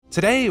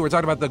Today, we're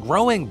talking about the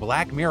growing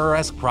Black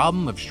Mirror-esque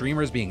problem of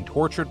streamers being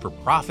tortured for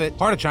profit.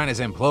 Part of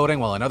China's imploding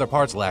while another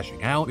part's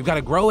lashing out. We've got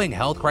a growing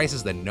health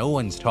crisis that no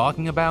one's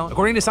talking about.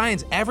 According to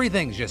science,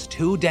 everything's just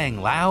too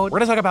dang loud. We're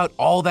gonna talk about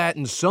all that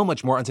and so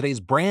much more on today's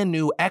brand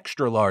new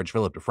extra-large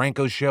Philip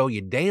DeFranco show.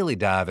 You daily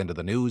dive into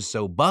the news,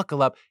 so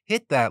buckle up,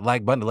 hit that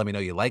like button to let me know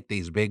you like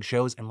these big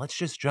shows, and let's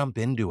just jump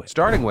into it.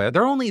 Starting with,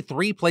 there are only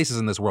 3 places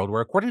in this world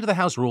where, according to the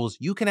House rules,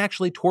 you can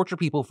actually torture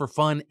people for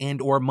fun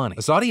and or money.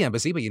 A Saudi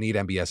embassy, but you need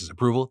MBS's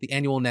approval, the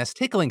annual Nest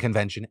Tickling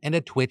Convention, and a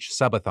Twitch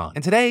subathon.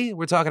 And today,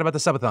 we're talking about the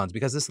subathons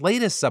because this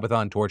latest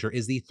subathon torture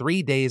is the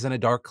 3 days in a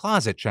dark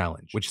closet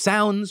challenge, which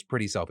sounds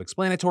pretty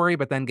self-explanatory,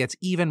 but then gets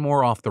even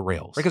more off the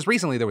rails. Because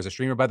recently, there was a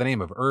streamer by the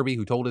name of Irby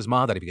who told his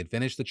mod that if he could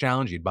finish the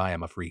challenge, he'd buy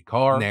him a free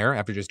car. And there,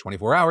 after just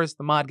 24 hours,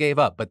 the mod gave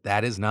up. But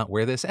that is not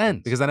where this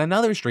ends, because then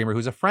another streamer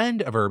who's a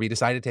friend of Irby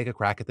decided to take a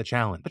crack at the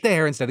challenge. But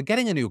there, instead of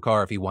getting a new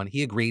car if he won,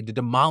 he agreed to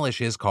demolish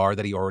his car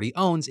that he already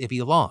owns if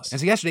he lost.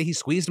 And so yesterday, he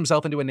squeezed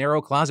himself into a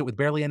narrow closet with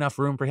barely enough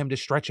room for him to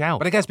stretch out.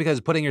 But I guess because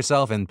putting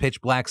yourself in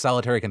pitch black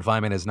solitary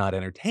confinement is not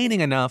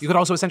entertaining enough, you could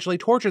also essentially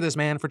torture this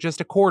man for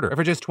just a quarter. And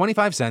for just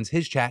 25 cents,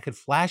 his chat could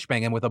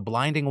flashbang him with a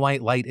blinding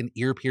white light and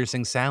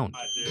ear-piercing sound.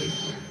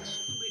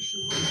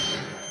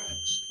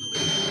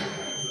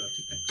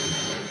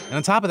 And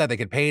on top of that, they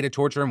could pay to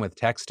torture him with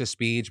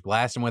text-to-speech,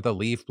 blast him with a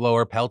leaf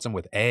blower, pelt him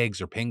with eggs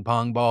or ping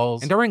pong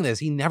balls. And during this,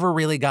 he never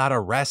really got a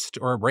rest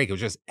or a break. It was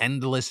just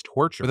endless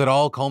torture, with it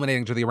all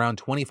culminating to the around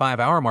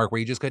 25-hour mark where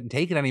he just couldn't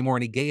take it anymore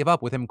and he gave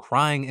up with him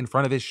crying in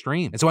front of his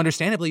stream. And so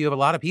understandably, you have a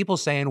lot of people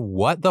saying,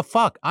 what the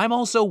fuck? I'm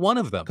also one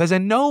of them. Because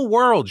in no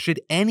world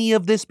should any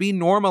of this be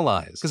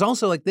normalized. Because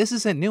also, like, this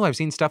isn't new. I've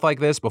seen stuff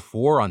like this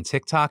before on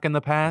TikTok in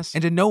the past.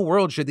 And in no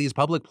world should these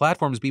public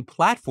platforms be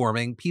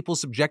platforming people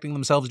subjecting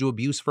themselves to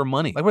abuse for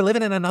money. Like, we're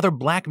living in another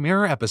Black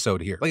Mirror episode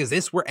here. Like, is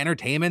this where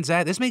entertainment's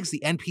at? This makes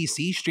the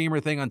NPC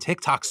streamer thing on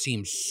TikTok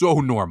seem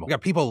so normal. We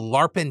got people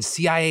LARPing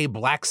CIA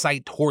black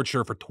site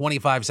torture for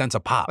 25 cents a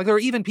pop. Like, there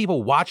were even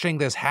people watching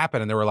this happen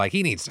and they were like,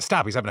 he needs to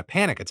stop. He's having a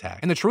panic attack.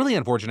 And the truly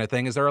unfortunate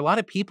thing is there are a lot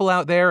of people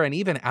out there and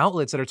even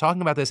outlets that are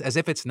talking about this as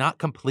if it's not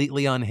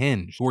completely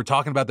unhinged. Who are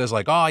talking about this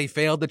like, oh, he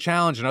failed the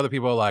challenge. And other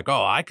people are like,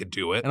 oh, I could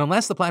do it. And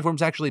unless the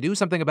platforms actually do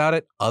something about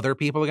it, other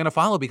people are going to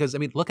follow because, I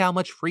mean, look how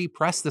much free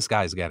press this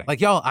guy's getting.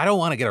 Like, y'all, I don't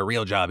want to get a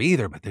real job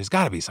either, but there's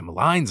got to be some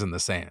lines in the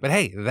sand. But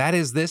hey, that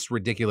is this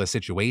ridiculous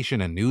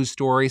situation and news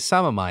story,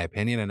 some of my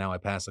opinion, and now I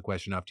pass the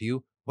question off to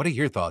you. What are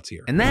your thoughts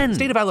here? And then, the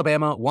state of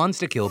Alabama wants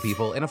to kill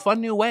people in a fun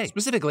new way.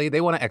 Specifically,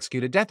 they want to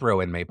execute a death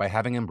row inmate by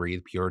having him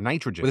breathe pure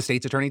nitrogen, with the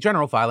state's attorney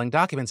general filing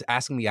documents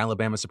asking the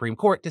Alabama Supreme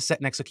Court to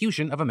set an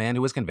execution of a man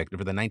who was convicted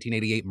for the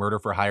 1988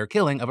 murder-for-hire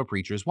killing of a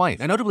preacher's wife.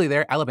 Now, notably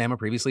there, Alabama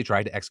previously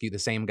tried to execute the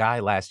same guy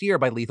last year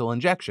by lethal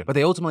injection, but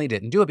they ultimately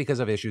didn't do it because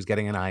of issues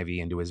getting an IV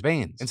into his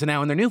veins. And so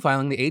now in their new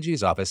filing, the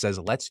AG's office says,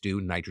 let's do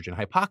nitrogen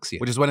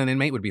hypoxia, which is when an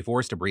inmate would be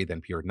forced to breathe in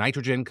pure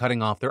nitrogen,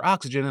 cutting off their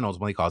oxygen and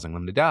ultimately causing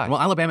them to die. And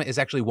while Alabama is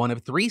actually one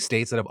of 3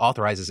 states that have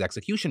authorized this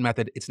execution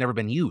method, it's never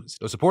been used.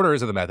 Though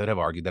supporters of the method have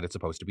argued that it's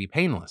supposed to be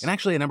painless. And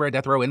actually, a number of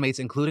death row inmates,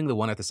 including the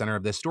one at the center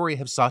of this story,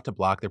 have sought to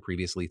block their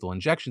previous lethal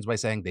injections by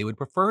saying they would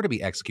prefer to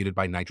be executed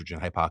by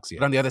nitrogen hypoxia.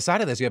 But on the other side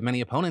of this, you have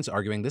many opponents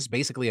arguing this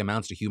basically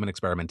amounts to human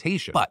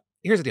experimentation. But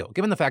here's the deal.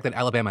 Given the fact that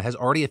Alabama has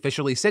already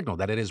officially signaled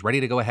that it is ready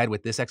to go ahead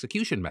with this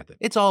execution method,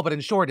 it's all but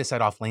ensured to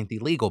set off lengthy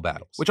legal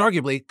battles, which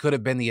arguably could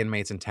have been the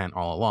inmate's intent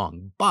all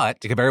along. But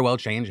it could very well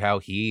change how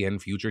he and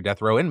future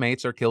death row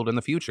inmates are killed in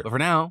the future. But for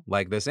now,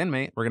 like this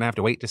inmate, we're gonna have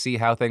to wait to see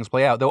how things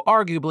play out, though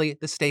arguably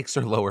the stakes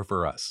are lower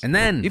for us. And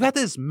then you've got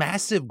this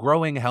massive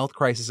growing health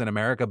crisis in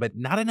America, but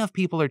not enough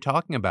people are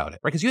talking about it,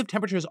 right? Because you have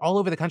temperatures all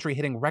over the country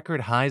hitting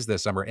record highs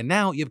this summer, and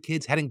now you have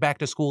kids heading back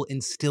to school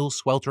in still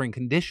sweltering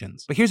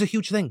conditions. But here's a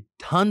huge thing.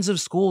 Tons of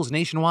schools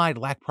nationwide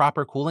lack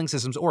proper cooling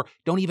systems or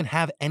don't even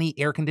have any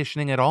air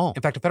conditioning at all.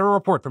 In fact, a federal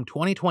report from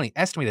 2020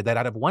 estimated that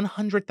out of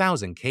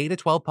 100,000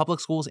 K-12 public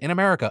schools in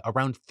America,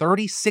 around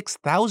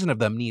 36,000 of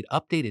them need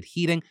updated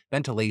heating,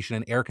 ventilation,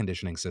 and air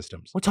conditioning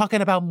systems. We're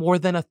talking about more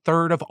than a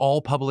third of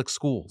all public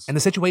schools. And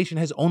the situation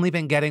has only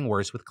been getting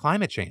worse with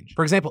climate change.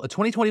 For example, a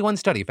 2021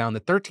 study found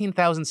that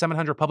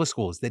 13,700 public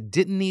schools that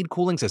didn't need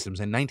cooling systems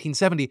in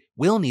 1970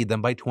 will need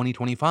them by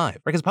 2025.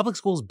 Because public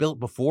schools built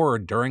before or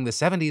during the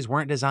 70s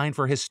weren't designed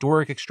for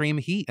historic extreme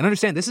heat. And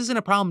understand, this isn't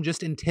a problem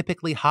just in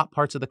typically hot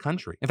parts of the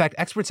country. In fact,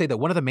 experts say that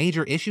one of the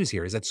major issues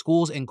here is that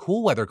schools in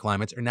cool weather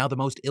climates are now the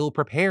most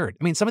ill-prepared.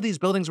 I mean, some of these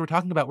buildings we're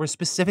talking about were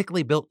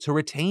specifically built to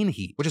retain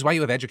heat, which is why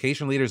you have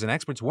education leaders and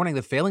experts warning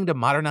that failing to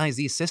modernize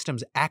these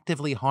systems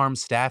actively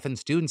harms staff and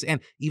students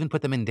and even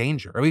put them in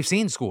danger. Or we've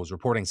seen schools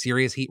reporting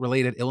serious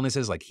heat-related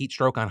illnesses like heat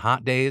stroke on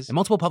hot days, and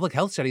multiple public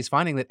health studies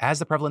finding that as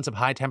the prevalence of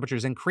high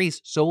temperatures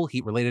increase, so will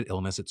heat-related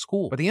illness at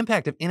school. But the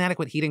impact of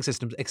inadequate heating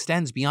systems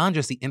extends beyond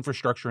just the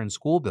infrastructure infrastructure in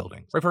school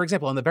buildings. Right, for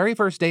example, on the very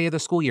first day of the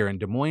school year in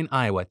Des Moines,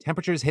 Iowa,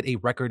 temperatures hit a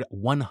record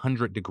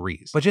 100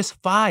 degrees. But just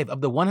 5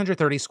 of the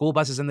 130 school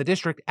buses in the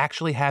district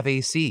actually have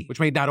AC, which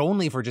made not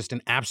only for just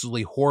an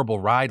absolutely horrible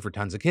ride for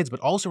tons of kids, but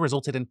also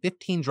resulted in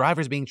 15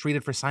 drivers being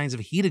treated for signs of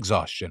heat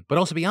exhaustion. But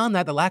also beyond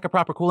that, the lack of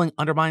proper cooling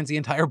undermines the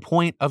entire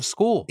point of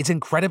school. It's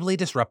incredibly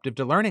disruptive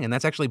to learning, and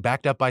that's actually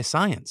backed up by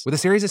science, with a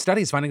series of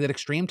studies finding that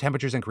extreme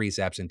temperatures increase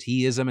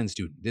absenteeism and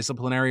student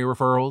disciplinary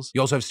referrals.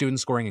 You also have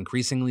students scoring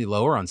increasingly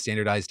lower on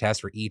standardized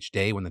tests for each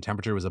day when the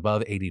temperature was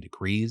above 80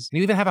 degrees. And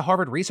you even have a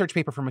Harvard research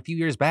paper from a few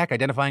years back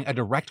identifying a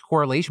direct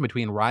correlation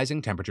between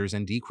rising temperatures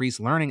and decreased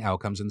learning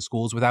outcomes in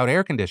schools without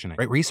air conditioning.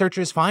 Right?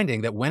 Researchers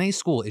finding that when a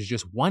school is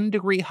just 1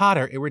 degree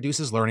hotter, it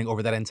reduces learning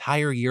over that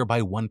entire year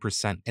by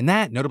 1%. And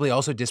that notably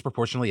also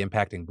disproportionately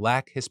impacting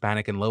Black,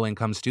 Hispanic, and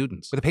low-income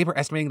students, with a paper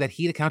estimating that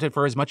heat accounted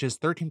for as much as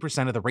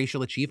 13% of the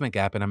racial achievement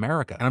gap in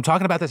America. And I'm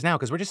talking about this now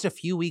because we're just a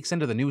few weeks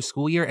into the new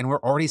school year and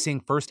we're already seeing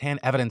firsthand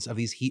evidence of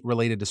these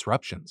heat-related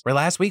disruptions. Right,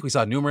 last week we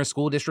saw numerous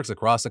school districts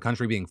across the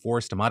country being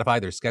forced to modify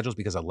their schedules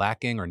because of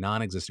lacking or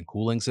non-existent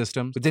cooling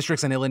systems, with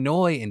districts in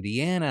Illinois,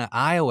 Indiana,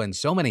 Iowa, and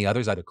so many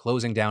others either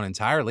closing down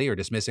entirely or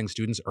dismissing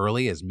students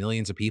early as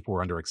millions of people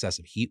were under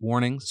excessive heat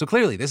warnings. So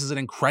clearly, this is an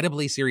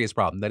incredibly serious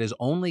problem that is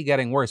only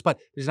getting worse, but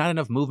there's not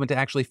enough movement to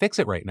actually fix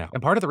it right now.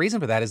 And part of the reason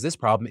for that is this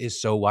problem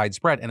is so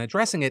widespread, and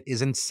addressing it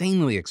is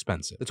insanely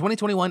expensive. The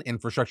 2021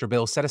 infrastructure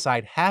bill set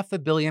aside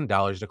 $500 million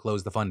to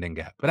close the funding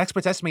gap, but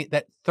experts estimate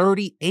that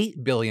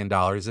 $38 billion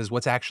is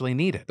what's actually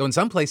needed. Though in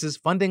some places,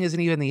 funding isn't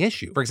even the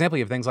issue. For example,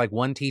 you have things like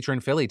one teacher in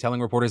Philly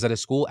telling reporters that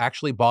his school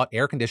actually bought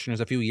air conditioners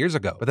a few years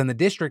ago, but then the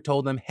district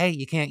told them, hey,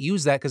 you can't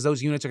use that because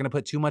those units are going to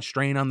put too much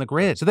strain on the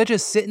grid. So they're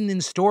just sitting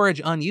in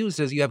storage unused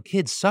as you have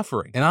kids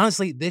suffering. And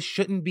honestly, this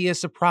shouldn't be a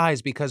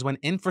surprise because when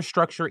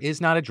infrastructure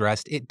is not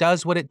addressed, it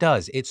does what it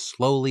does. It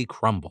slowly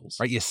crumbles,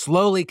 right? You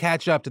slowly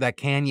catch up to that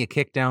can you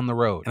kick down the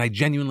road. And I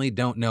genuinely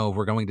don't know if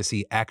we're going to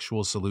see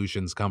actual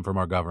solutions come from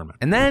our government.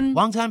 And then,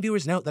 longtime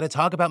viewers note that I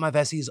talk about my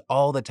Vessies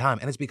all the time,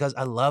 and it's because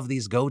I love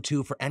these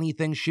go-to for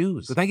anything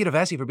shoes. So thank you to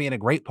Vessi for being a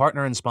great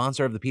partner and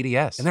sponsor of the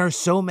PDS. And there are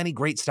so many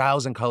great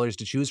styles and colors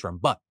to choose from,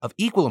 but of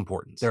equal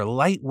importance, they're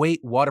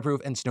lightweight,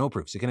 waterproof, and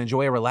snowproof, so you can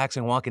enjoy a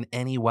relaxing walk in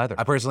any weather.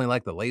 I personally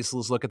like the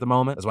laceless look at the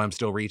moment. That's why I'm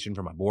still reaching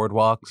for my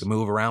boardwalk to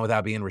move around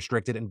without being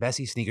restricted, and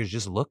Vessi sneakers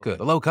just look good.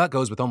 The low cut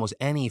goes with almost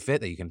any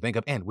fit that you can think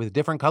of, and with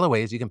different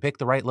colorways, you can pick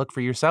the right look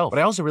for yourself. But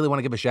I also really want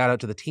to give a shout out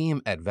to the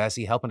team at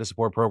Vessi, helping to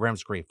support programs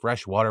to create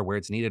fresh water where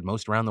it's needed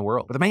most around the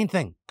world. But the main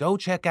thing, go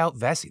check out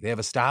Vessi. They have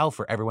a style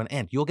for everyone,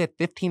 and you'll get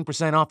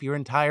 15% off your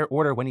entire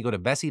order when you go to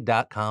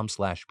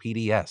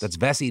vessi.com/PDS. That's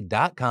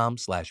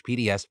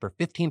vessi.com/PDS for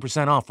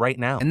 15% off right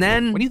now. And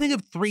then, when you think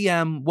of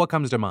 3M, what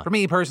comes to mind? For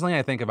me personally,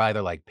 I think of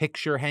either like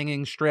picture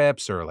hanging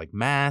strips or like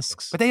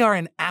masks, but they are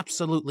an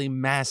absolutely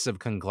massive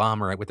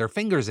conglomerate with their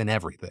fingers in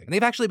everything. And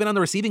they've actually been on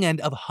the receiving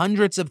end of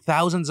hundreds of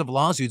thousands of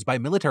lawsuits by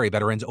military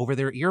veterans over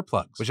their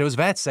earplugs, which those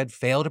vets said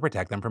fail to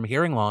protect them from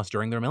hearing loss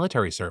during their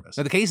military service.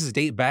 Now, the cases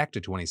date back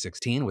to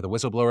 2016 with a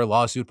whistleblower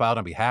lawsuit filed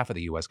on behalf of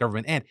the U.S.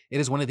 government, and it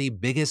is one of the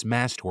biggest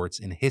mass torts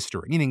in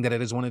history, meaning that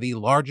it is one of the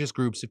largest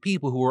groups of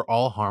people who were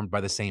all harmed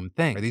by the same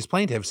thing. These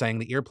plaintiffs saying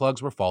the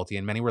earplugs were faulty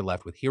and many were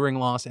left with hearing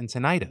loss and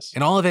tinnitus.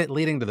 And all of it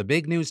leading to the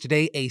big news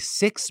today, a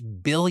 $6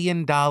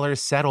 billion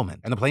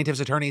settlement. And the plaintiff's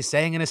attorneys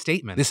saying in a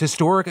statement, this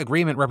historic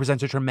agreement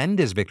represents a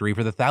tremendous victory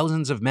for the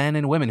thousands of men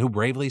and women who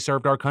bravely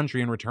served our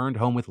country and returned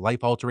home with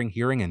life-altering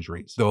hearing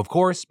injuries. Though, of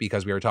course,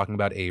 because we are talking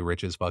about a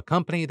rich as fuck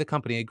company, the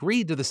company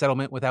agreed to the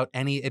settlement without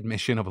any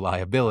admission of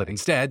liability.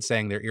 Instead,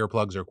 saying their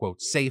earplugs are,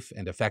 quote, safe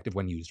and effective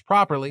when used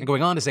properly, and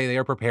going on to say they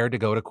are prepared to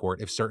go to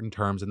court if certain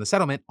terms in the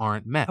settlement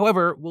aren't met.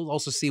 However, we'll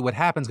also see what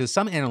happens because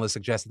some analysts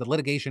suggest that the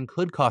litigation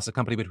could cost the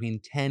company between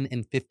 $10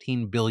 and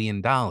 $15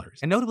 billion.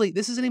 And notably,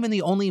 this isn't even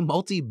the only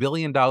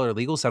multi-billion-dollar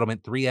legal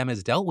settlement 3M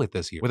has dealt with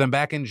this year, with them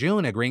back in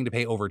June agreeing to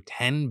pay over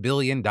 $10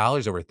 billion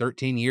over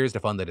 13 years to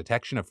fund the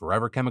detection of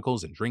forever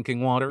chemicals in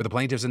drinking water, with the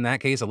plaintiffs in that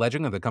case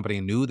alleging that the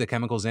company knew the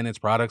chemicals in its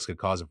products could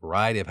cause a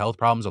variety of health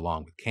problems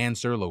along with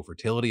cancer, low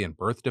fertility, and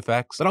birth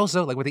defects. But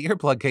also, like with the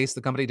earplug case,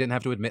 the company didn't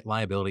have to admit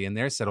liability in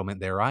their settlement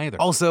there either.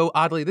 Also,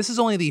 oddly, this is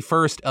only the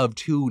first of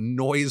 2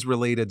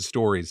 noise-related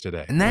stories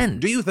today. And then,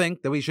 do you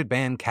think that we should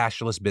ban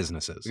cashless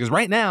businesses? Because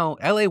right now,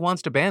 LA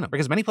wants to ban them,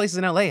 because many places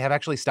in LA have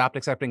actually stopped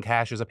accepting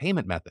cash as a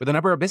payment method, with a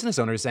number of business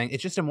owners saying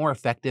it's just a more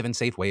effective and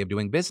safe way of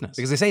doing business.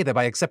 Because they say that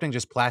by accepting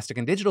just plastic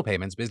and digital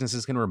payments,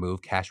 businesses can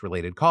remove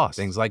cash-related costs,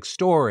 things like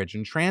storage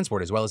and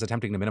transport, as well as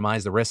attempting to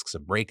minimize the risks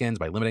of break-ins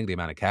by limiting the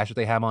amount of cash that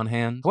they have on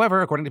hand.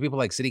 However, according to people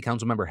like City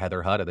Council member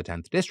Heather Hutt of the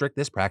 10th District,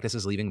 this practice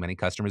is leaving many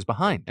customers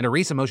behind. And a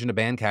recent motion to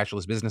ban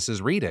cashless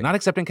businesses reading, not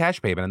accepting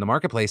cash payment in the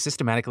marketplace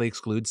systematically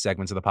excludes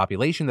segments of the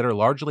population that are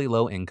largely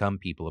low-income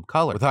people of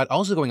color. With Hutt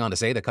also going on to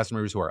say that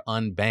customers who are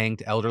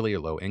unbanked, elderly, or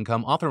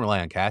low-income often rely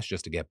on cash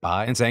just to get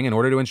by, and saying in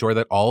order to ensure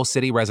that all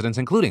city residents,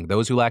 including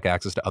those who lack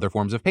access to other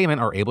forms of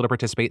payment, are able to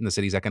participate in the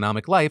city's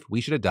economic life,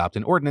 we should adopt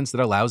an ordinance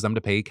that allows them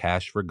to pay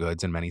cash for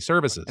goods and many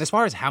services. And as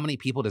far as how many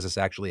people does this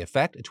actually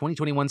affect, a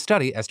 2021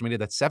 study estimated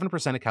that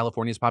 7% of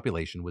California's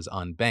population was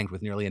unbanked,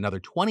 with nearly another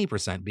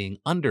 20% being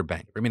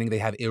underbanked. meaning they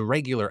have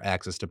irregular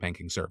access to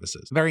banking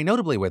services. Very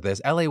notably with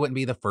this, LA wouldn't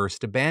be the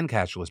first to ban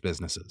cashless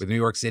businesses, with New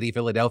York City,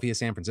 Philadelphia,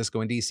 San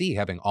Francisco, and DC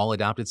having all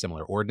adopted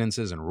similar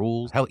ordinances and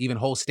rules. Hell, even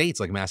whole states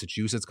like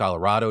Massachusetts,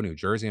 Colorado, New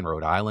Jersey, and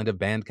Rhode Island have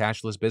banned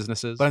cashless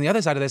businesses. But on the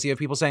other side of this, you have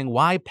people saying,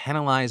 why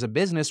penalize a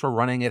business for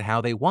running it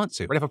how they want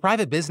to? But if a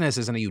private business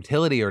isn't a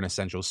utility or an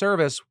essential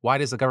service, why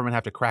does the government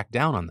have to crack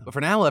down on them? But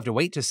for now, we'll have to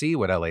wait to see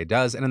what LA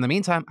does. And in the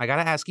meantime, I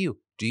gotta ask you,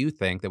 do you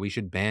think that we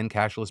should ban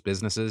cashless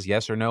businesses?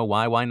 Yes or no?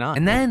 Why not?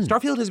 And then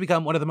Starfield has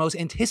become one of the most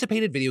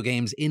anticipated video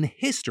games in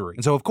history.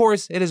 And so, of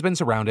course, it has been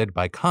surrounded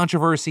by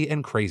controversy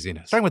and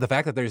craziness. Starting with the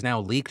fact that there's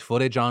now leaked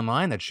footage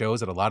online that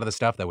shows that a lot of the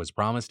stuff that was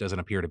promised doesn't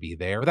appear to be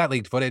there. With that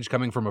leaked footage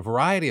coming from a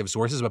variety of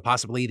sources, but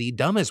possibly the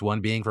dumbest one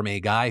being from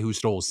a guy who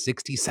stole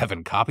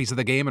 67 copies of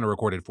the game and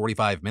recorded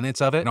 45 minutes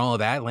of it, and all of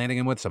that landing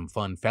him with some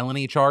fun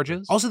felony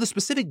charges. Also, the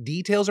specific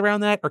details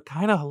around that are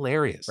kind of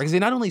hilarious, because he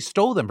not only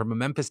stole them from a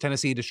Memphis,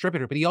 Tennessee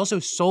distributor, but he also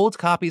sold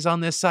copies on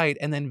this site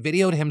and then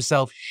videoed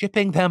himself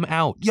shipping them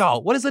out.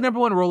 Y'all, what is the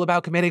 #1 rule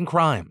about committing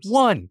crimes?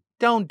 1,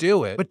 don't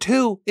do it. But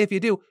 2, if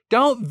you do,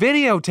 don't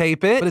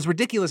videotape it. But as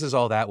ridiculous as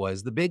all that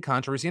was, the big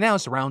controversy now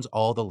surrounds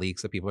all the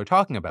leaks that people are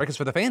talking about. Because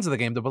for the fans of the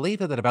game, the belief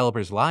that the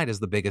developers lied is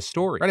the biggest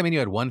story. Right? I mean, you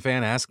had one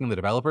fan asking the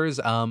developers,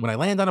 when I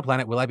land on a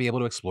planet, will I be able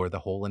to explore the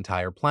whole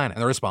entire planet?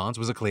 And the response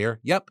was a clear,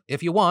 yep,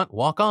 if you want,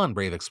 walk on,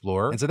 brave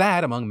explorer. And so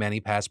that, among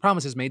many past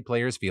promises, made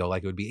players feel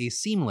like it would be a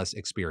seamless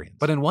experience.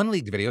 But in one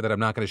leaked video that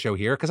I'm not going to show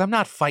here, because I'm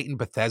not fighting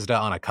Bethesda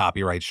on a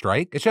copyright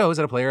strike, it shows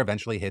that a player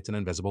eventually hits an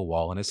invisible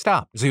wall and is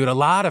stopped. So you had a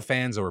lot of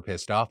fans that were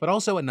pissed off, but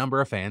also a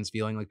number of fans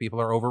feeling like people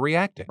are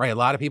overreacting. Right, a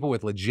lot of people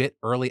with legit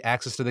early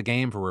access to the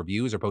game for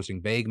reviews are posting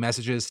vague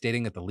messages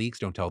stating that the leaks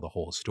don't tell the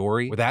whole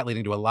story, with that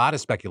leading to a lot of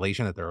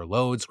speculation that there are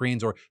load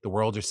screens or the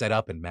worlds are set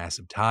up in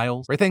massive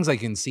tiles, or things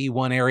like you can see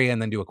one area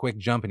and then do a quick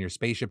jump in your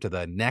spaceship to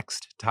the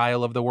next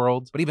tile of the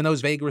world. But even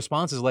those vague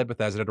responses led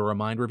Bethesda to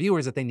remind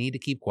reviewers that they need to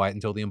keep quiet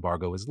until the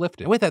embargo is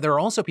lifted. And with that, there are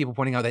also people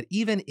pointing out that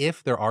even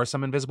if there are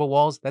some invisible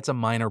walls, that's a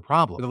minor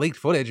problem, with the leaked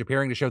footage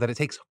appearing to show that it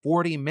takes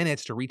 40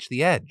 minutes to reach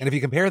the edge. And if you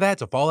compare that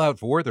to Fallout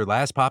 4, their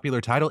last popular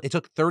title, it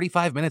took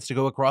 35 minutes to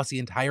go across the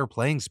entire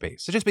playing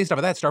space. So just based off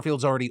of that,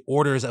 Starfield's already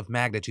orders of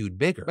magnitude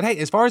bigger. But hey,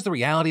 as far as the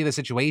reality of the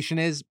situation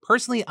is,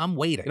 personally, I'm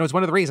waiting. It's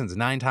one of the reasons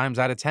 9 times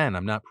out of 10,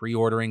 I'm not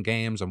pre-ordering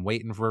games, I'm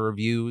waiting for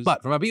reviews.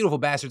 But for my beautiful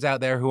bastards out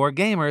there who are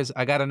gamers,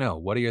 I gotta know,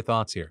 what are your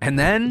thoughts here? And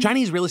then, the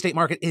Chinese real estate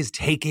market is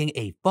taking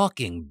a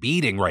fucking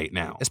beating right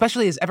now,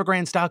 especially as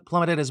Evergrande stock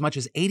plummeted as much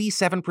as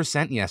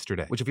 87%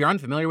 yesterday, which if you're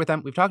unfamiliar with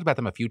them, we've talked about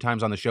them a few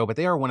times on the show, but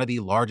they are one of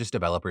the largest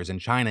developers in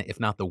China, if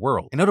not the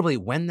world. And notably,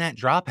 when that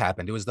drop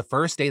happened, it was the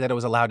first day that it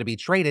was allowed to be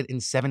traded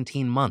in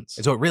 17 months.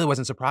 And so it really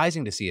wasn't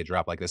surprising to see a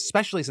drop like this,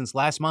 especially since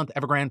last month,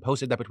 Evergrande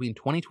posted that between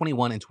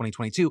 2021 and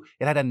 2022,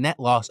 it had a net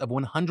loss of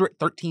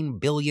 $113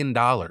 billion.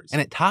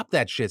 And it topped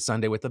that shit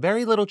Sunday with a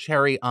very little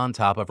cherry on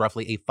top of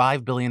roughly a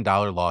 $5 billion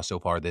loss so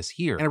far this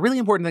year. And a really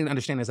important thing to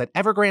understand is that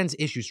Evergrande's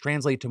issues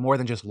translate to more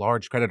than just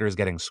large creditors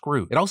getting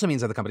screwed. It also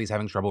means that the company's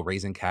having trouble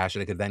raising cash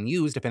that it could then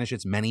use to finish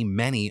its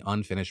many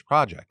unfinished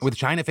projects. With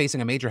China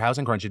facing a major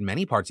housing crunch in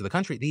many parts of the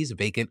country, these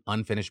vacant,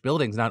 unfinished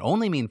buildings not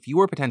only mean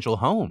fewer potential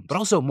homes, but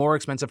also more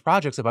expensive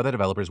projects if other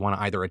developers want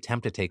to either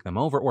attempt to take them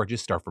over or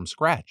just start from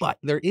scratch. But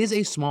there is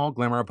a small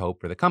glimmer of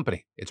hope for the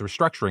company. It's a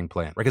restructuring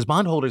plan, because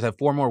bondholders have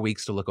 4 more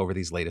weeks to look over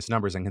these latest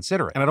numbers and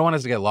consider it. And I don't want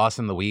us to get lost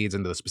in the weeds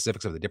into the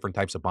specifics of the different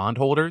types of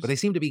bondholders, but they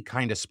seem to be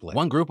kind of split.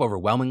 One group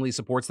overwhelmingly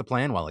supports the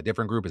plan, while a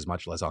different group is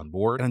much less on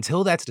board. And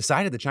until that's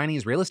decided, the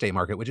Chinese real estate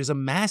market, which is a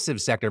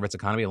massive sector of its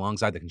economy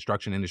alongside the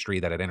construction industry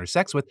that it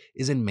intersects with,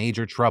 is in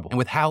major trouble. And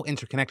with how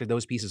interconnected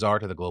those pieces are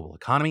to the global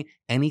economy,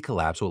 any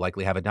collapse will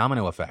likely have a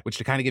domino effect, which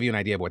to kind of give you an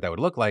idea of what that would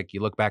look like,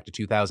 you look back to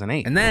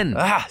 2008. And then,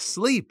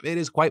 sleep. It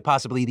is quite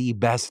possibly the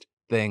best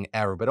thing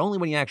ever, but only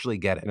when you actually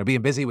get it.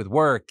 Being busy with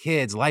work,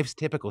 kids, life's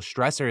typical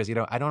stressors,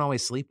 I don't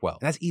always sleep well.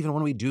 And that's even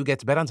when we do get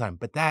to bed on time.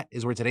 But that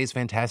is where today's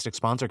fantastic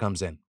sponsor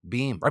comes in,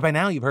 Beam. Right by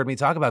now, you've heard me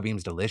talk about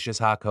Beam's delicious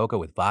hot cocoa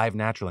with 5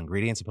 natural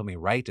ingredients to put me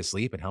right to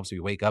sleep. It helps me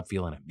wake up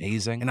feeling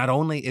amazing. And not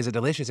only is it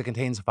delicious, it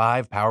contains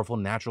 5 powerful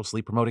natural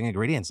sleep-promoting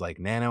ingredients like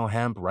nano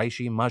hemp,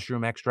 reishi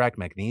mushroom extract,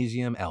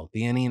 magnesium,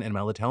 L-theanine, and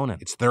melatonin.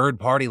 It's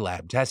third-party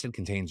lab tested,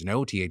 contains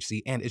no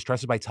THC, and is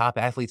trusted by top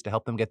athletes to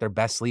help them get their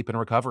best sleep and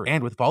recovery.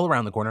 And with fall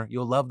around the corner,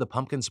 you'll love the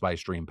pumpkin spice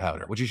dream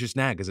powder, which you should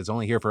snag because it's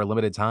only here for a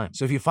limited time.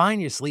 So if you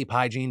find your sleep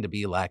hygiene to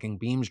be lacking,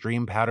 Beam's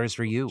dream powder is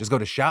for you. Just go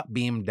to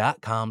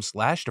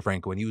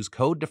shopbeam.com/DeFranco and use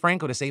code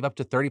DeFranco to save up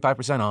to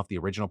 35% off the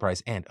original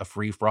price and a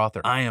free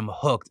frother. I am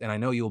hooked, and I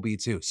know you'll be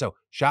too. So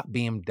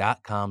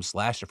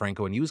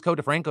shopbeam.com/DeFranco and use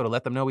code DeFranco to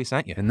let them know we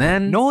sent you. And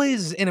then,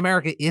 noise in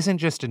America isn't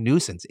just a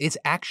nuisance. It's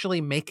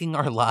actually making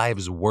our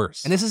lives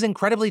worse. And this is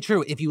incredibly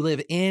true if you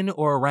live in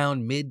or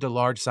around mid to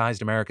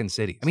large-sized American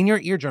cities. Your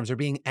eardrums are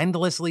being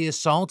endlessly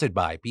assaulted surrounded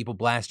by. People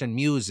blasting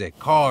music,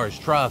 cars,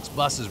 trucks,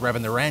 buses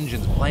revving their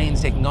engines,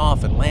 planes taking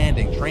off and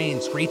landing,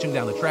 trains screeching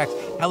down the tracks,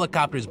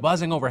 helicopters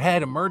buzzing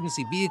overhead,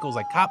 emergency vehicles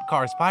like cop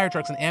cars, fire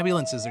trucks, and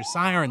ambulances, there's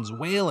sirens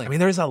wailing. I mean,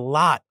 there's a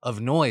lot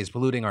of noise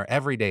polluting our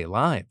everyday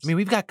lives. I mean,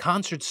 we've got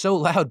concerts so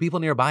loud people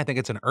nearby think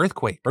it's an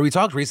earthquake. Or we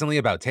talked recently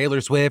about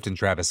Taylor Swift and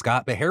Travis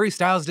Scott, but Harry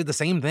Styles did the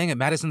same thing at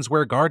Madison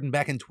Square Garden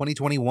back in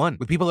 2021,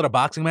 with people at a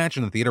boxing match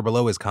in the theater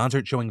below his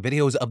concert showing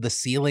videos of the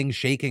ceiling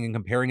shaking and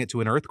comparing it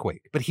to an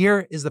earthquake. But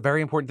here is the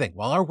very important thing.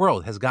 While our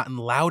world has gotten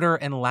louder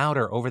and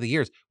louder over the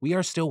years, we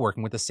are still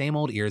working with the same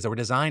old ears that were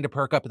designed to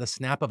perk up at the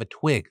snap of a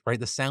twig, right?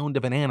 The sound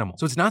of an animal.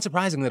 So it's not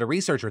surprising that a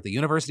researcher at the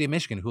University of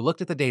Michigan who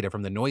looked at the data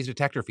from the noise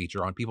detector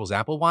feature on people's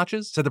Apple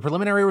Watches said the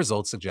preliminary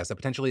results suggest that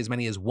potentially as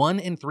many as 1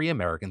 in 3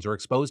 Americans are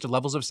exposed to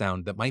levels of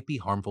sound that might be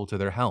harmful to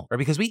their health, right?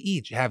 Because we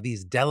each have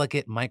these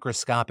delicate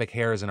microscopic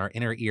hairs in our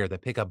inner ear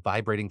that pick up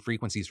vibrating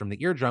frequencies from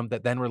the eardrum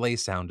that then relay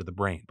sound to the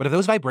brain. But if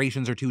those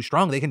vibrations are too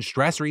strong, they can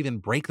stress or even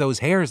break those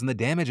hairs and the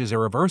damage is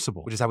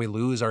irreversible, which is how we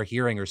lose our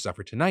hearing or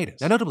suffer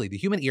tinnitus. Now, notably, the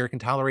human ear can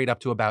tolerate up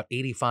to about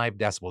 85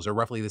 decibels, or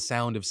roughly the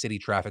sound of city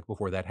traffic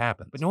before that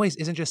happens. But noise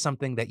isn't just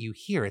something that you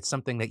hear, it's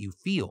something that you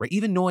feel, right?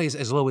 Even noise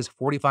as low as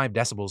 45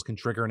 decibels can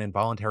trigger an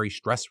involuntary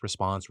stress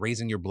response,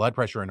 raising your blood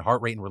pressure and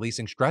heart rate and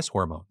releasing stress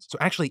hormones. So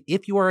actually,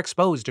 if you are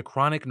exposed to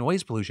chronic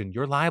noise pollution,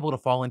 you're liable to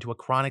fall into a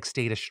chronic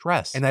state of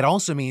stress. And that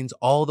also means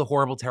all the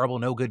horrible, terrible,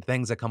 no good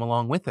things that come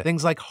along with it.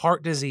 Things like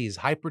heart disease,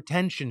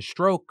 hypertension,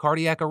 stroke,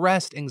 cardiac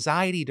arrest,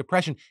 anxiety,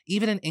 depression,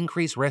 even an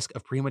increased risk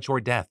of premature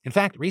death. In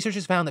fact,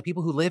 researchers found that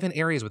people who live in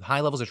areas with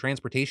high levels of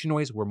transportation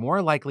noise were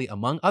more likely,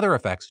 among other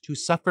effects, to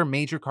suffer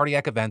major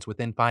cardiac events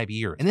within 5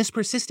 years. And this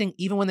persisting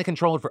even when they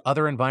controlled for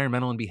other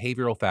environmental and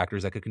behavioral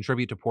factors that could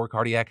contribute to poor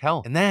cardiac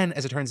health. And then,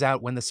 as it turns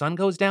out, when the sun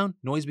goes down,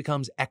 noise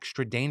becomes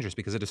extra dangerous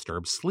because it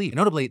disturbs sleep. And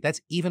notably,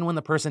 that's even when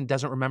the person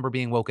doesn't remember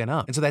being woken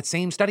up. And so that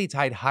same study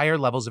tied higher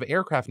levels of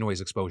aircraft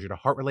noise exposure to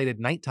heart-related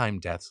nighttime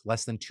deaths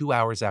less than 2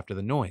 hours after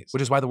the noise,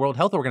 which is why the World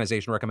Health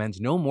Organization recommends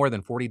no more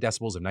than 40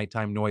 decibels of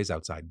nighttime noise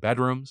outside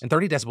bedrooms and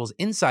 30 decibels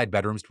inside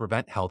bedrooms to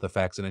prevent health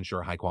effects and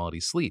ensure high-quality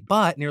sleep.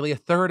 But nearly a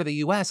third of the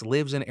US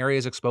lives in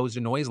areas exposed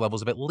to noise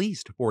levels of at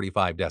least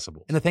 45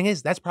 decibels. And the thing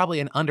is, that's probably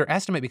an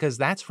underestimate because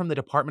that's from the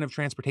Department of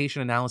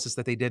Transportation analysis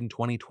that they did in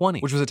 2020,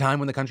 which was a time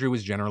when the country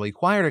was generally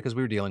quieter because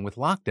we were dealing with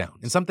lockdown.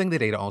 And something the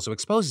data also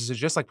exposes is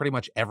just like pretty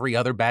much every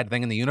other bad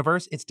thing in the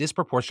universe, it's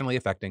disproportionately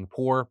affecting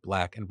poor,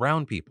 black, and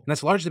brown people. And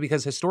that's largely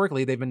because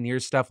historically they've been near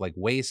stuff like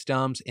waste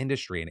dumps,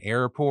 industry, and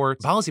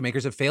airports.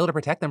 Policymakers have failed to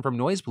protect them from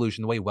noise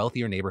pollution the way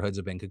wealthier neighborhoods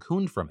have been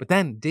cocooned from it. But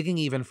then, digging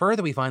even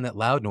further, we find that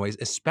loud noise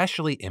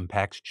especially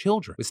impacts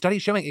children, with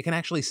studies showing it can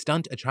actually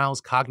stunt a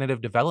child's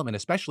cognitive development,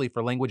 especially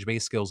for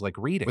language-based skills like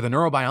reading. With a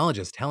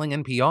neurobiologist telling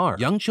NPR,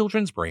 young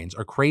children's brains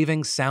are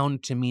craving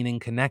sound-to-meaning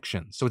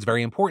connections, so it's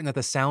very important that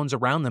the sounds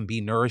around them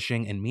be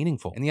nourishing and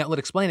meaningful. And the outlet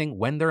explaining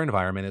when their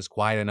environment is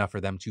quiet enough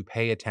for them to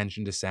pay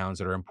attention to sounds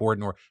that are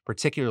important or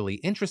particularly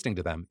interesting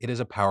to them, it is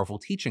a powerful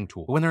teaching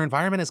tool. But when their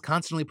environment is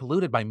constantly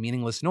polluted by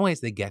meaningless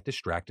noise, they get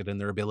distracted and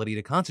their ability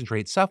to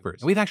concentrate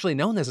suffers. And we've actually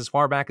known this as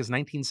far back as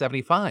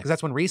 1975, because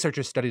that's when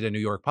researchers studied a New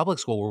York public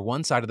school where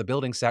one side of the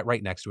building sat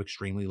right next to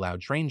extremely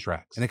loud train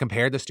tracks. And they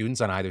compared the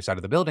students on either side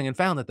of the building and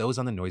found that those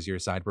on the noisier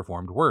side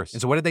performed worse.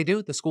 And so what did they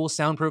do? The school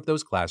soundproofed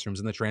those classrooms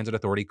and the transit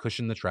authority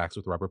cushioned the tracks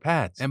with rubber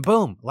pads. And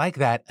boom, like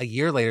that, a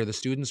year later, the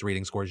students'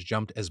 reading scores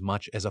jumped as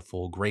much as a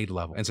full grade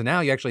level. And so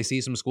now you actually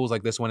see some schools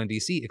like this one in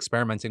DC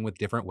experimenting with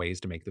different ways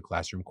to make the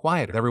classroom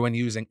quieter. With everyone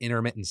using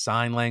intermittent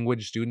sign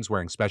language, students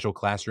wearing special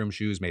classroom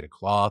shoes made of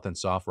cloth and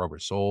soft rubber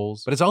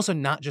soles. But it's also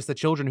not just the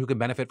children who can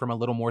benefit from a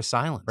little more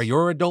silence. Right?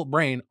 Your adult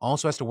brain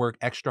also has to work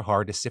extra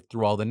hard to sift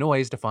through all the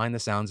noise to find the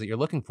sounds that you're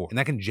looking for. And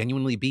that can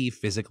genuinely be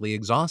physically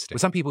exhausting,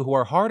 with some people who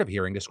are hard of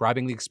hearing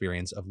describing the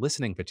experience of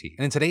listening fatigue.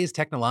 And in today's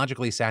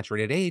technologically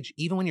saturated age,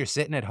 even when you're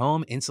sitting at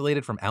home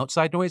insulated from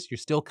outside noise, you're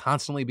still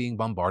constantly being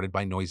bombarded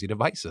by noisy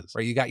devices.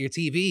 Right? You got your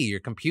TV, your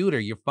computer,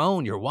 your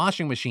phone, your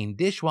washing machine,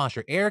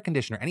 dishwasher, air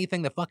conditioner,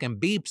 anything that fucking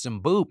beeps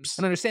and boops.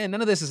 And understand,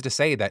 none of this is to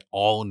say that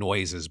all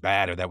noise is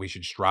bad or that we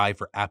should strive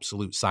for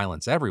absolute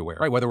silence everywhere,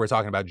 right? Whether we're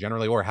talking about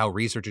generally or how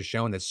research has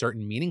shown that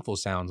certain meaningful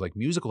sounds like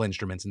musical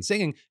instruments and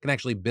singing can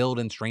actually build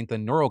and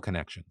strengthen neural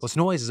connections. Plus,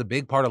 noise is a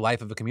big part of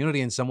life of a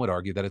community, and some would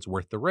argue that it's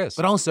worth the risk.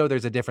 But also,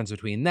 there's a difference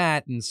between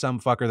that and some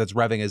fucker that's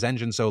revving his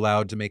engine so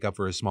loud to make up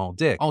for his small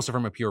dick. Also,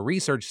 from a pure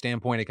research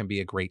standpoint, it can be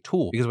a great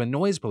tool, because when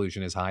noise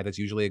pollution is high, that's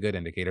usually a good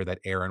indicator that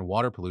air and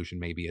water pollution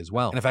may be as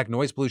well. And in fact,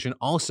 noise pollution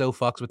also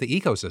fucks with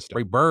the ecosystem.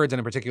 Right? Birds, and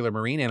in particular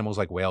marine animals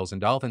like whales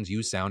and dolphins,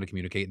 use sound to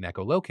communicate and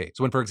echolocate.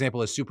 So when, for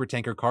example, a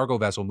supertanker cargo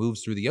vessel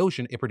moves through the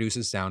ocean, it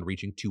produces sound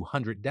reaching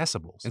 200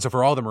 decibels. And so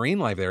for all the marine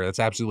life there, that's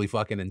absolutely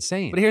fucking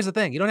insane. But here's the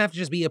thing, you don't have to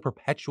just be a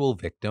perpetual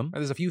victim.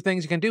 There's a few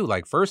things you can do,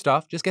 like first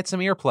off, just get some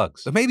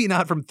earplugs. But maybe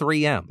not from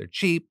 3M. They're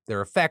cheap,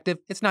 they're effective.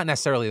 It's not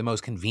necessarily the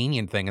most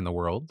convenient thing in the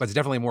world, but it's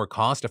definitely more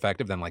cost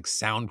effective than like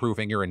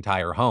soundproofing your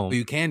entire home. But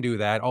you can do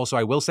that. Also,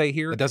 I will say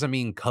here, that doesn't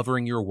mean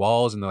covering your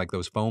walls and like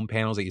those foam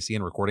panels that you see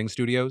in recording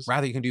studios.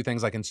 Rather, you can do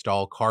things like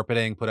install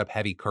carpeting, put up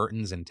heavy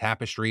curtains and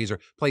tapestries, or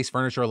place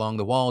furniture along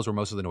the walls where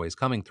most of the noise is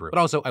coming through. But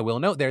also, I will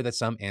note there clear that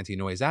some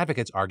anti-noise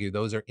advocates argue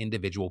those are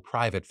individual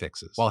private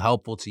fixes. While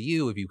helpful to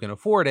you if you can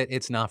afford it,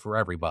 it's not for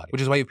everybody,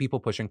 which is why you have people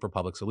pushing for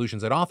public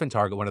solutions that often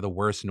target one of the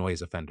worst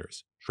noise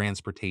offenders: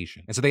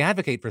 transportation. And so they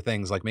advocate for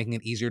things like making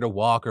it easier to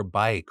walk or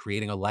bike,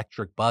 creating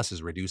electric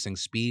buses, reducing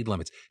speed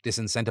limits,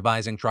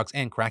 disincentivizing trucks,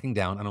 and cracking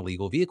down on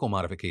illegal vehicle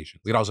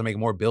modifications. We could also make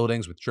more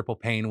buildings with triple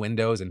pane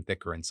windows and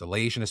thicker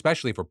insulation,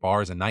 especially for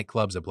bars and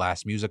nightclubs that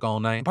blast music all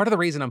night. And part of the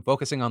reason I'm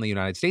focusing on the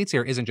United States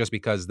here isn't just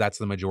because that's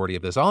the majority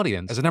of this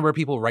audience. As a number of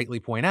people rightly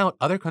point out,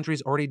 other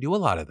countries already do a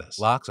lot of this.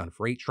 Locks on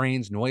freight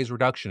trains, noise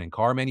reduction in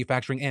car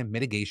manufacturing, and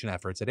mitigation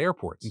efforts at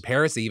airports. In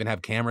Paris, they even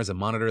have cameras that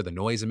monitor the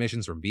noise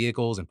emissions from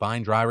vehicles and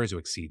fine drivers who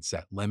exceed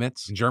set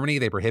limits. In Germany,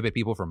 they prohibit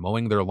people from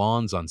mowing their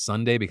lawns on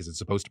Sunday because it's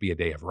supposed to be a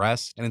day of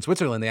rest. And in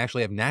Switzerland, they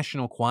actually have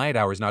national quiet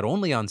hours not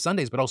only on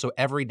Sundays, but also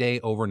every day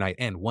overnight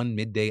and one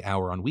midday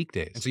hour on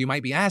weekdays. And so you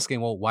might be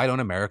asking, well, why don't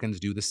Americans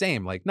do the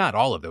same? Like, not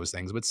all of those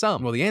things, but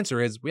some. Well, the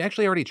answer is we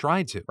actually already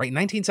tried to. Right, in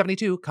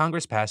 1972,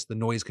 Congress passed the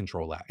Noise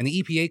Control Act, and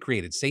the EPA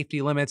created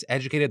safety limits,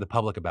 educated the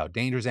public about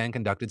dangers, and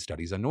conducted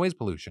studies on noise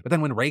pollution. But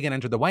then when Reagan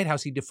entered the White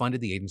House, he defunded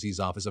the agency's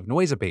Office of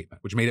Noise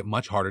Abatement, which made it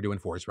much harder to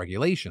enforce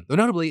regulation. Though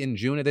notably, in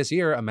June of this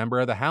year, a member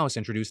of the House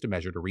introduced a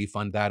measure to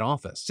refund that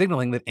office,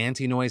 signaling that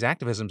anti-noise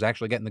activism is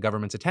actually getting the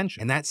government's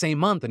attention. And that same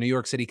month, a New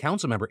York City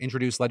council member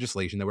introduced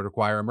legislation that would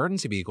require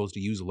emergency vehicles to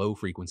use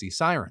low-frequency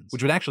sirens,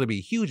 which would actually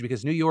be huge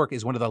because New York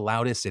is one of the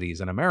loudest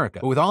cities in America.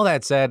 But with all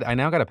that said, I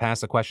now got to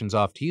pass the questions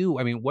off to you.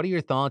 I mean, what are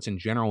your thoughts in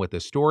general with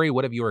this story?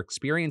 What have your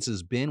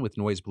experiences been with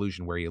noise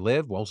pollution where you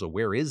live? Also,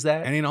 where is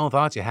that? Any and all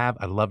thoughts you have,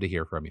 I'd love to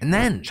hear from you. And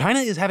then, China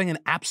is having an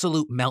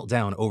absolute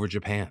meltdown over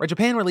Japan. Right,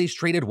 Japan released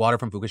treated water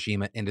from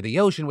Fukushima into the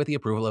ocean with the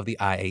approval of the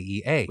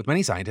IAEA, with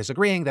many scientists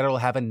agreeing that it'll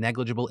have a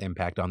negligible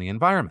impact on the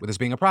environment, with this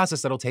being a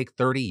process that'll take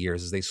 30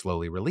 years as they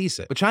slowly release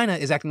it. But China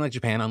is acting like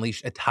Japan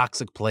unleashed a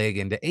toxic plague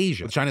into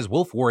Asia, with China's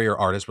wolf warrior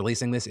artist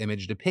releasing this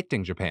image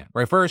depicting Japan.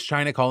 Right, first,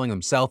 China calling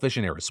them selfish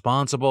and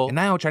irresponsible, and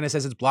now China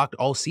says it's blocked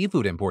all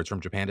seafood imports from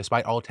Japan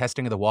despite all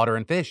testing of the water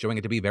and fish showing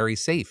it to be very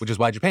safe, which is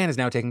why Japan is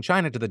now taking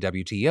China to the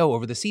WTO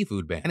over the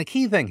seafood ban. And a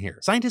key thing here,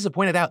 scientists have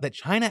pointed out that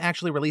China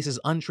actually releases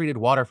untreated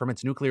water from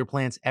its nuclear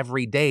plants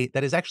every day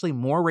that is actually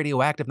more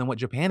radioactive than what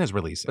Japan is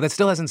releasing. But that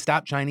still hasn't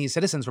stopped Chinese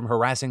citizens from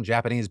harassing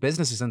Japanese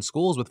businesses and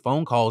schools with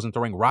phone calls and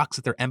throwing rocks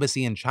at their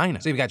embassy in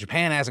China. So you've got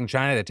Japan asking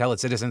China to tell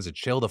its citizens to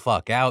chill the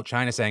fuck out,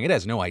 China saying it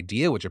has no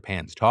idea what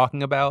Japan's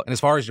talking about. And as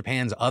far as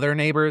Japan's other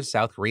neighbors,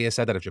 South Korea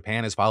said that if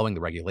Japan is following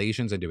the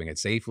regulations and doing it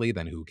safely,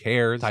 then who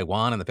cares?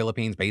 Taiwan and the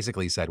Philippines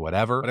basically said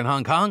whatever. But in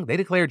Hong Kong, they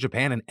declared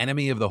Japan an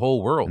enemy of the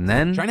whole world. And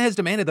then China has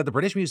demanded that the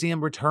British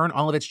Museum return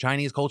all of its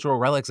Chinese cultural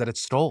relics that it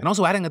stole, and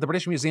also adding that the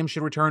British Museum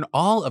should return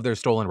all of their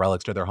stolen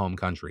relics to their home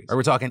countries. Or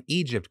we're talking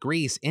Egypt,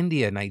 Greece,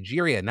 India,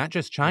 Nigeria, not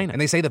just China.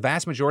 And they say the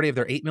vast majority of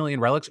their 8 million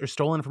relics are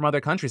stolen from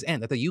other countries,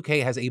 and that the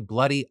UK has a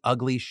bloody,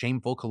 ugly,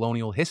 shameful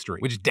colonial history.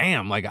 Which,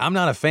 damn, like, I'm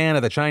not a fan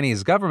of the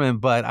Chinese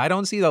government, but I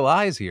don't see the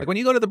lies here. Like, when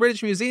you go to the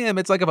British Museum,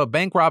 it's like if a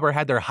bank robber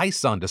had their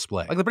heists on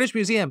display. Like, the British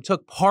Museum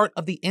took part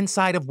of the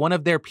inside of one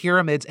of their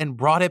pyramids and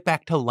brought it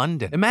back to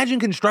London. Imagine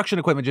construction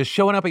equipment just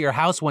showing up at your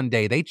house one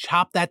day. They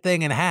chop that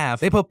thing in half.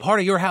 They put part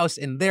of your house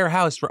in their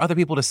house for other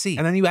people to see.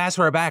 And then you ask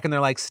for it back and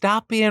they're like,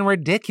 stop being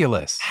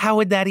ridiculous. How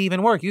would that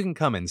even work? You can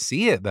come and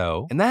see it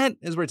though. And that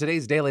is where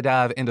today's daily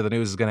dive into the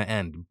news is going to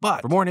end.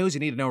 But for more news you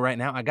need to know right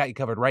now, I got you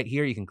covered right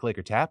here. You can click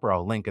or tap, or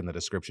I'll link in the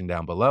description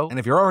down below. And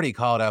if you're already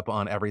caught up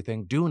on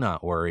everything, do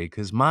not worry,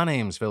 because my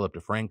name's Philip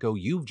DeFranco.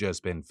 You've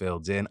just been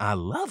filled in. I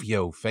love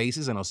yo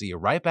faces, and I'll see you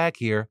right back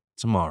here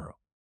tomorrow.